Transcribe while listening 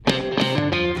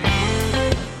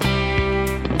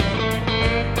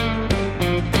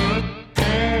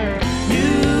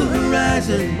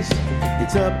Horizons.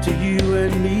 It's up to you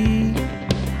and me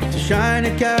to shine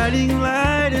a guiding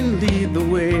light and lead the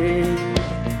way.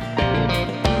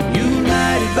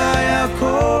 United by our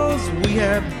cause, we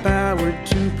have the power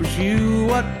to pursue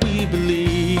what we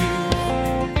believe.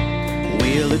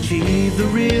 We'll achieve the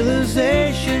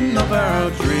realization of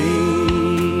our dreams.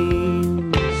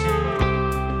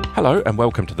 Hello and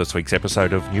welcome to this week's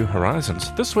episode of New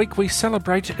Horizons. This week we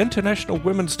celebrate International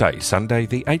Women's Day. Sunday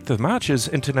the 8th of March is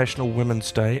International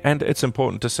Women's Day, and it's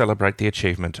important to celebrate the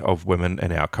achievement of women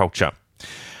in our culture.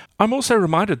 I'm also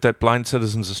reminded that Blind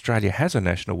Citizens Australia has a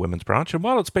National Women's Branch, and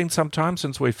while it's been some time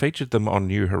since we've featured them on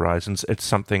New Horizons, it's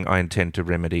something I intend to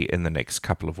remedy in the next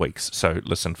couple of weeks, so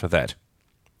listen for that.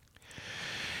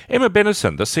 Emma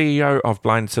Bennison, the CEO of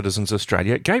Blind Citizens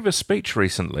Australia, gave a speech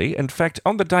recently, in fact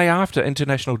on the day after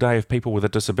International Day of People with a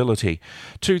Disability,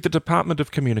 to the Department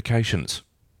of Communications.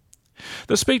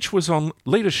 The speech was on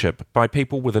leadership by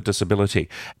people with a disability,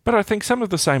 but I think some of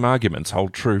the same arguments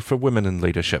hold true for women in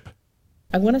leadership.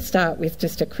 I want to start with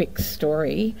just a quick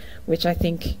story, which I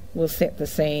think will set the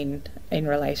scene in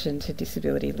relation to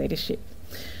disability leadership.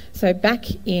 So back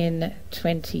in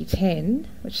 2010,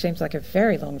 which seems like a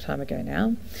very long time ago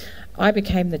now, I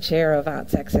became the chair of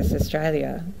Arts Access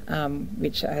Australia,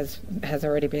 which, as has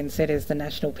already been said, is the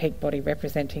national peak body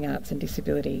representing arts and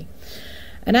disability.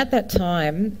 And at that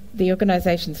time, the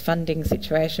organisation's funding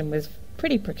situation was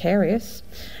pretty precarious,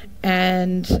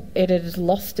 and it had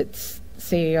lost its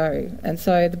CEO. And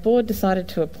so the board decided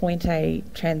to appoint a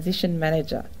transition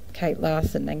manager, Kate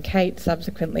Larson, and Kate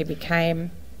subsequently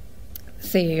became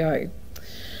CEO.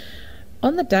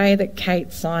 On the day that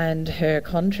Kate signed her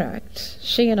contract,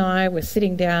 she and I were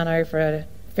sitting down over a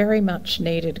very much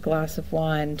needed glass of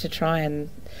wine to try and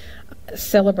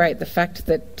celebrate the fact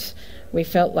that we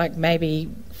felt like maybe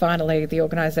finally the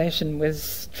organisation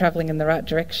was travelling in the right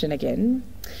direction again.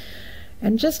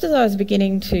 And just as I was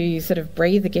beginning to sort of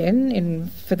breathe again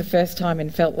for the first time in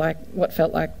what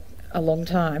felt like a long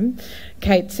time,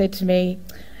 Kate said to me,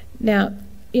 "Now,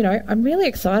 you know, I'm really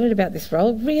excited about this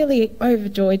role, really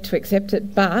overjoyed to accept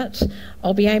it, but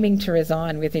I'll be aiming to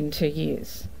resign within 2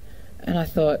 years." And I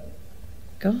thought,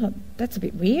 God, that's a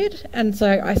bit weird. And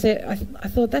so I said, I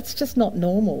thought that's just not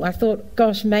normal. I thought,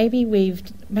 gosh, maybe we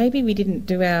didn't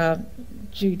do our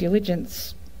due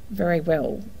diligence very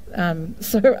well.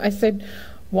 So I said,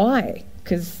 why?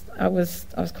 Because I was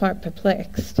quite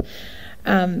perplexed.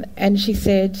 And she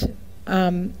said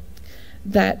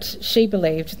that she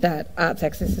believed that Arts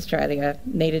Access Australia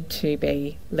needed to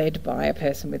be led by a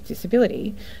person with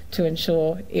disability to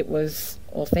ensure it was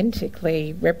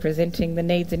authentically representing the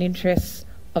needs and interests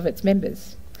of its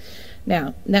members.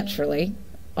 Now, naturally,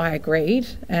 I agreed,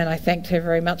 and I thanked her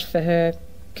very much for her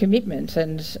commitment,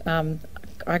 and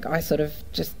I sort of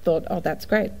just thought, oh, that's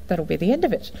great, that'll be the end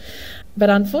of it.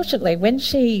 But unfortunately, when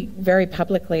she very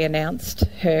publicly announced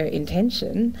her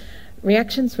intention,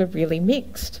 reactions were really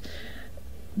mixed.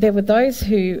 There were those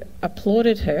who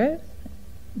applauded her.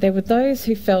 There were those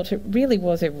who felt it really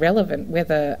was irrelevant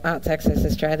whether Arts Access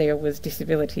Australia was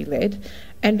disability-led.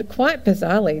 And quite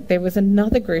bizarrely, there was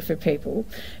another group of people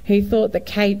who thought that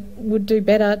Kate would do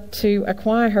better to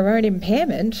acquire her own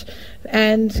impairment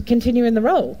and continue in the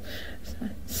role.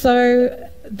 So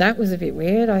that was a bit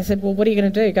weird. I said, well, what are you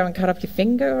going to do? Go and cut off your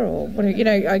finger? Or,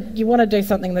 you want to do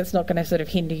something that's not going to sort of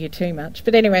hinder you too much.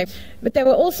 But anyway, there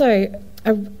were also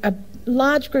a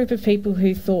large group of people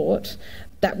who thought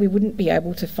that we wouldn't be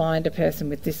able to find a person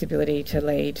with disability to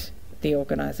lead the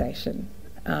organisation,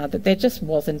 that there just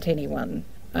wasn't anyone.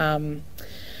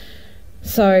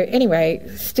 So anyway,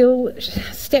 still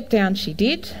step down she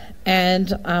did,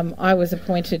 and I was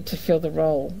appointed to fill the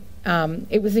role.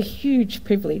 It was a huge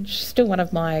privilege, still one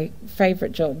of my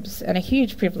favourite jobs, and a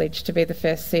huge privilege to be the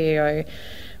first CEO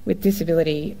with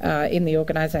disability in the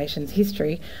organisation's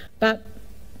history. But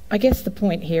I guess the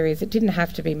point here is it didn't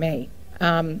have to be me.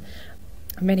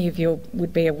 Many of you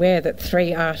would be aware that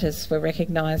 3 artists were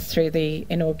recognised through the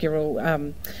inaugural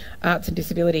Arts and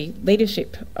Disability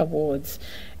Leadership Awards.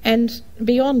 And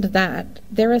beyond that,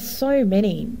 there are so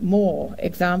many more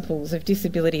examples of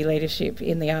disability leadership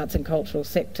in the arts and cultural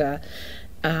sector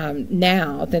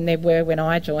now than there were when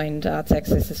I joined Arts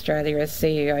Access Australia as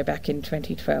CEO back in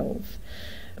 2012.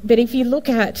 But if you look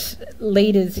at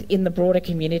leaders in the broader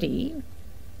community,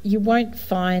 you won't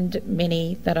find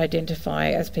many that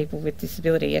identify as people with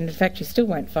disability, and in fact you still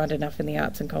won't find enough in the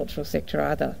arts and cultural sector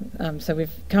either. So we've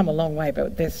come a long way,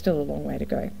 but there's still a long way to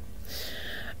go.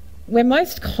 We're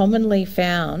most commonly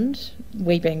found,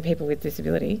 we being people with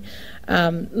disability,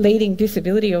 leading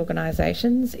disability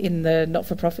organisations in the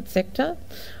not-for-profit sector,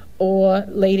 or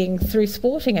leading through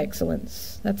sporting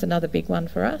excellence. That's another big one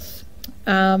for us.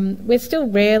 we're still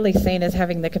rarely seen as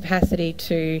having the capacity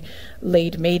to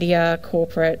lead media,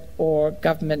 corporate or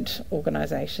government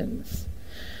organisations.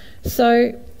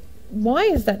 So why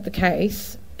is that the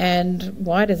case, and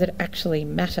why does it actually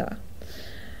matter?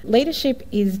 Leadership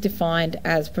is defined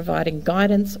as providing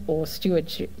guidance or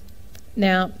stewardship.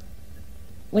 Now,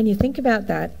 when you think about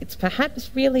that, it's perhaps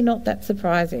really not that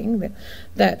surprising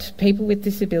that people with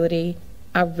disability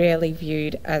are rarely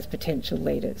viewed as potential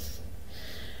leaders.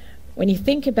 When you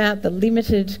think about the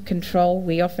limited control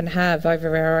we often have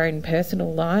over our own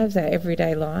personal lives, our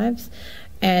everyday lives,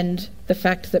 and the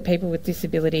fact that people with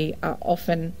disability are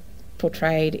often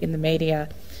portrayed in the media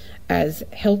as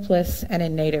helpless and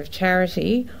in need of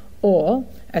charity, or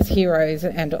as heroes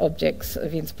and objects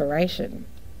of inspiration.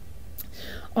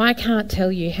 I can't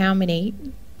tell you how many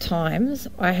times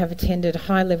I have attended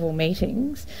high-level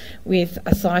meetings with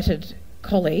a sighted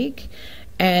colleague,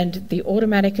 and the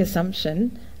automatic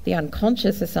assumption, the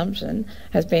unconscious assumption,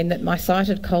 has been that my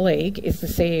sighted colleague is the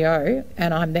CEO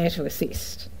and I'm there to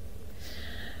assist.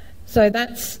 So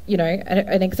that's,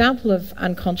 an example of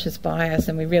unconscious bias,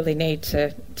 and we really need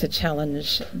to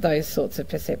challenge those sorts of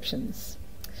perceptions.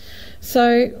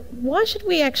 So why should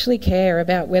we actually care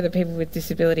about whether people with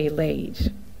disability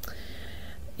lead?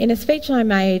 In a speech I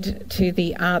made to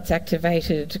the Arts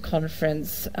Activated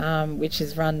conference, which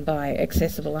is run by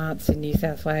Accessible Arts in New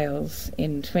South Wales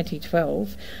in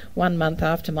 2012, 1 month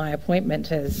after my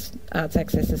appointment as Arts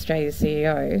Access Australia's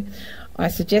CEO, I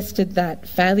suggested that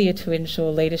failure to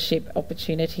ensure leadership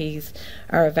opportunities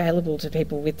are available to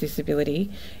people with disability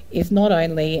is not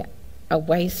only a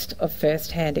waste of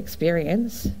first-hand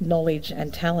experience, knowledge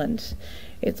and talent,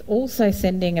 it's also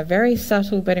sending a very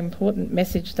subtle but important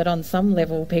message that on some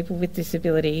level people with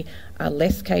disability are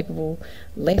less capable,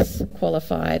 less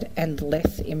qualified and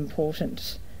less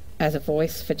important as a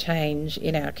voice for change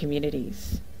in our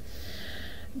communities.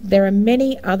 There are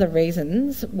many other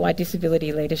reasons why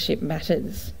disability leadership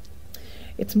matters.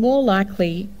 It's more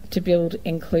likely to build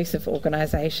inclusive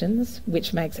organisations,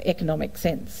 which makes economic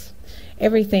sense.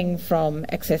 Everything from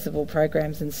accessible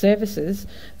programs and services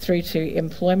through to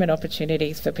employment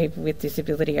opportunities for people with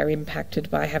disability are impacted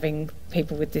by having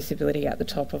people with disability at the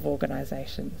top of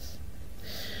organisations.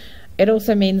 It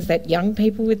also means that young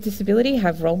people with disability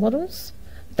have role models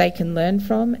they can learn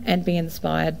from and be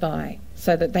inspired by,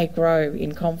 so that they grow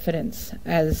in confidence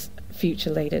as future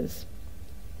leaders.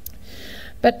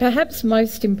 But perhaps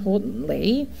most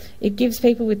importantly, it gives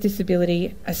people with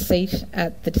disability a seat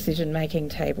at the decision-making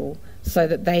table so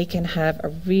that they can have a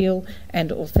real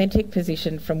and authentic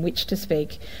position from which to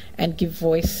speak and give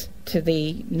voice to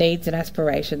the needs and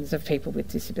aspirations of people with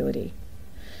disability.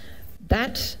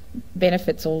 That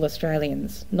benefits all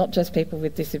Australians, not just people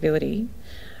with disability,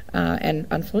 and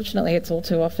unfortunately it's all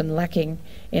too often lacking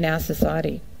in our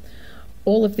society.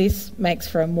 All of this makes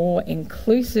for a more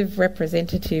inclusive,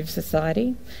 representative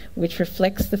society, which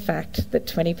reflects the fact that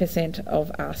 20%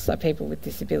 of us are people with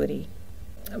disability.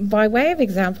 By way of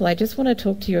example, I just want to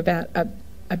talk to you about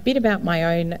a bit about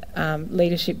my own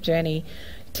leadership journey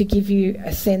to give you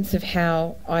a sense of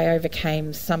how I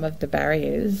overcame some of the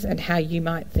barriers and how you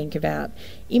might think about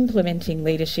implementing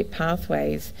leadership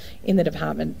pathways in the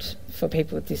Department for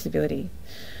People with Disability.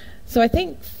 So I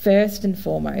think first and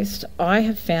foremost, I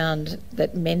have found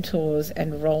that mentors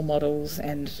and role models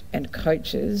and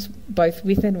coaches, both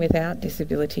with and without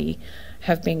disability,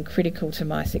 have been critical to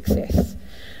my success.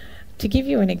 To give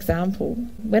you an example,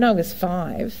 when I was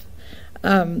 5,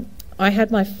 I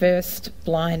had my first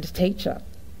blind teacher.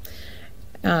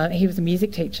 He was a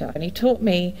music teacher, and he taught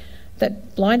me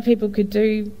that blind people could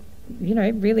do,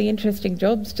 really interesting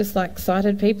jobs just like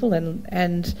sighted people,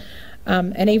 and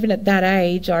even at that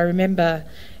age, I remember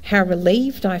how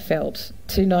relieved I felt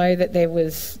to know that there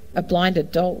was a blind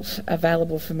adult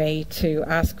available for me to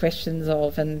ask questions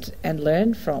of and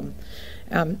learn from.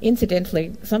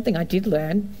 Incidentally, something I did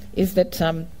learn is that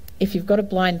if you've got a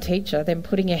blind teacher, then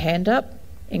putting your hand up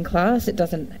in class, it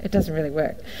doesn't really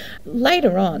work.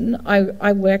 Later on,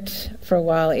 I worked for a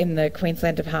while in the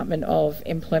Queensland Department of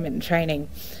Employment and Training,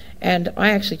 and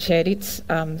I actually chaired its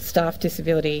staff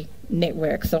disability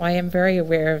network, so I am very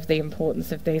aware of the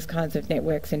importance of these kinds of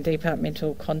networks in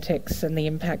departmental contexts and the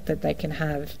impact that they can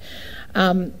have.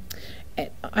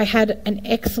 I had an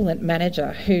excellent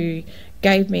manager who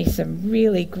gave me some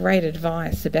really great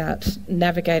advice about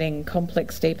navigating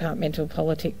complex departmental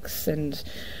politics, and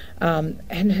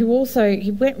who also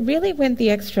really went the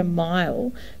extra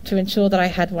mile to ensure that I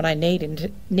had what I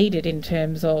needed in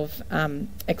terms of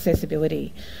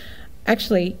accessibility.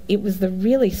 actually it was the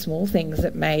really small things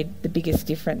that made the biggest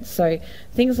difference. So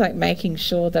things like making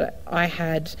sure that I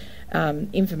had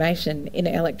information in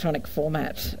electronic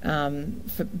format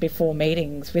before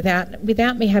meetings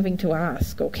without me having to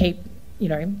ask or keep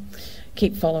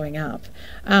following up,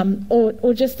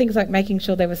 or just things like making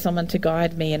sure there was someone to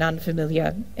guide me in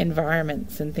unfamiliar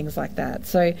environments and things like that.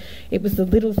 So it was the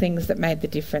little things that made the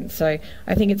difference. So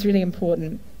I think it's really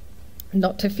important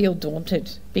not to feel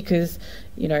daunted, because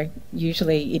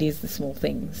usually it is the small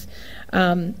things.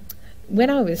 When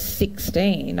I was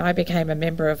 16, I became a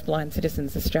member of Blind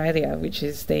Citizens Australia, which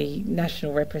is the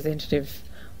national representative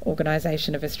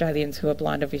organisation of Australians who are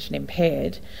blind or vision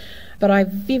impaired. But I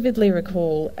vividly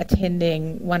recall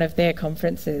attending one of their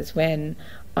conferences when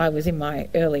I was in my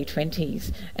early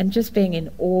 20s and just being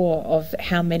in awe of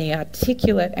how many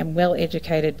articulate and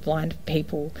well-educated blind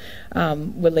people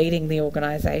were leading the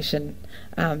organisation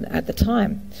at the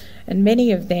time. And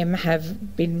many of them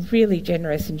have been really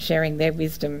generous in sharing their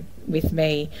wisdom with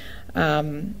me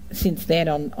since then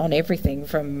on everything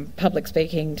from public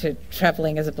speaking to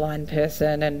travelling as a blind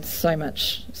person and so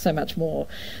much more.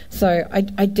 So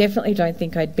I definitely don't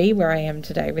think I'd be where I am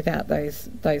today without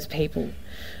those people.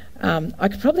 I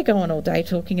could probably go on all day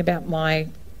talking about my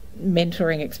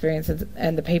mentoring experiences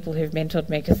and the people who've mentored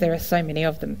me, because there are so many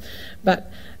of them.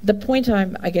 But the point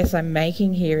I'm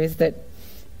making here is that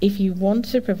if you want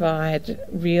to provide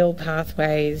real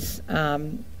pathways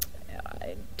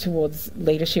towards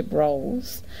leadership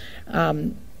roles,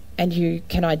 and you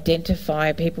can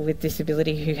identify people with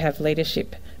disability who have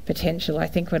leadership potential, I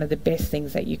think one of the best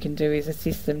things that you can do is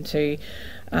assist them to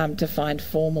find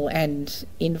formal and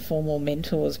informal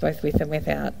mentors, both with and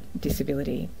without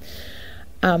disability.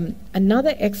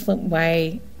 Another excellent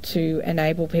way to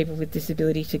enable people with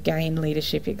disability to gain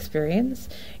leadership experience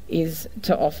is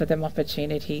to offer them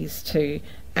opportunities to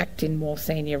act in more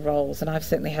senior roles, and I've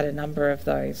certainly had a number of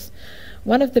those.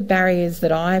 One of the barriers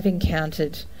that I've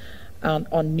encountered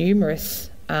on numerous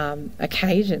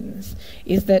occasions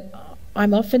is that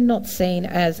I'm often not seen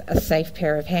as a safe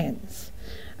pair of hands,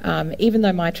 even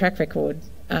though my track record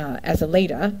as a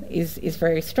leader is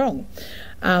very strong.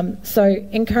 So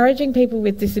encouraging people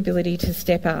with disability to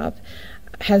step up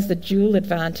has the dual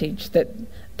advantage that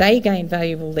they gain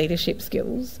valuable leadership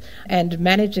skills, and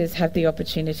managers have the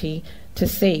opportunity to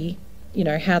see,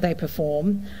 how they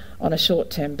perform on a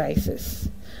short-term basis.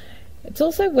 It's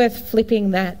also worth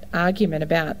flipping that argument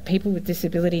about people with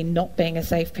disability not being a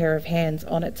safe pair of hands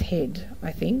on its head,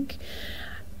 I think.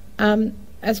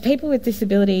 As people with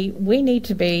disability, we need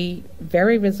to be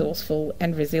very resourceful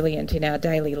and resilient in our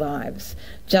daily lives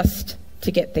just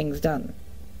to get things done.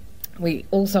 We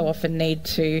also often need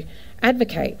to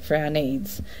advocate for our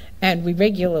needs, and we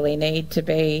regularly need to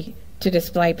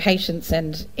display patience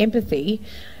and empathy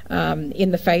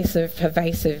in the face of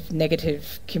pervasive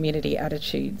negative community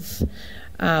attitudes.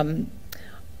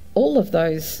 All of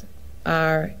those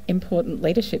are important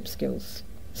leadership skills.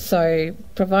 So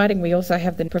providing we also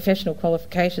have the professional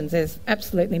qualifications, there's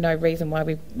absolutely no reason why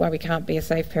we can't be a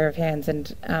safe pair of hands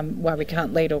and why we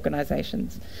can't lead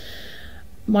organisations.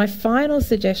 My final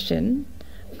suggestion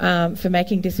for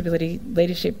making disability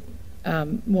leadership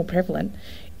more prevalent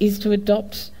is to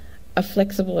adopt a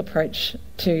flexible approach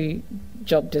to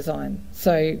job design.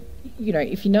 So,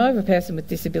 if you know of a person with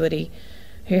disability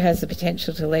who has the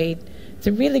potential to lead, it's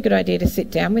a really good idea to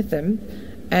sit down with them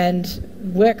and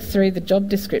work through the job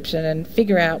description and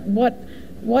figure out what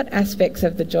aspects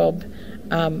of the job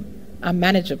are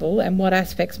manageable and what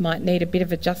aspects might need a bit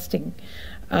of adjusting.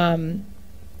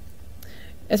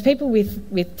 As people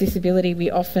with disability, we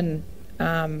often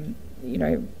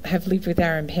have lived with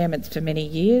our impairments for many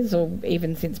years or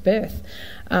even since birth.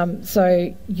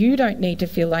 So you don't need to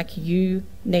feel like you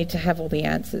need to have all the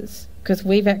answers, because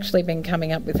we've actually been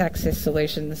coming up with access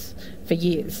solutions for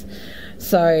years.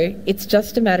 So it's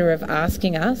just a matter of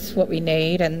asking us what we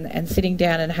need and sitting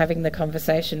down and having the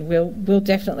conversation. We'll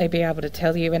definitely be able to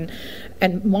tell you.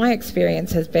 And my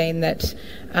experience has been that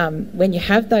when you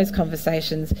have those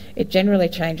conversations, it generally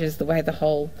changes the way the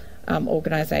whole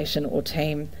organisation or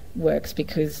team works,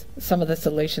 because some of the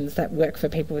solutions that work for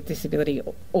people with disability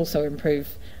also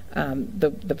improve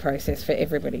the process for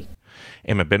everybody.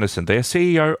 Emma Bennison there,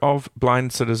 CEO of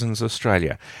Blind Citizens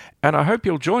Australia. And I hope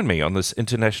you'll join me on this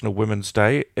International Women's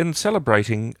Day in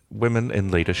celebrating women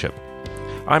in leadership.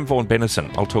 I'm Vaughan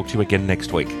Bennison. I'll talk to you again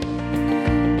next week.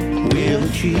 We'll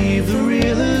achieve the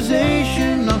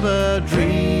realization of our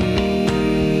dreams,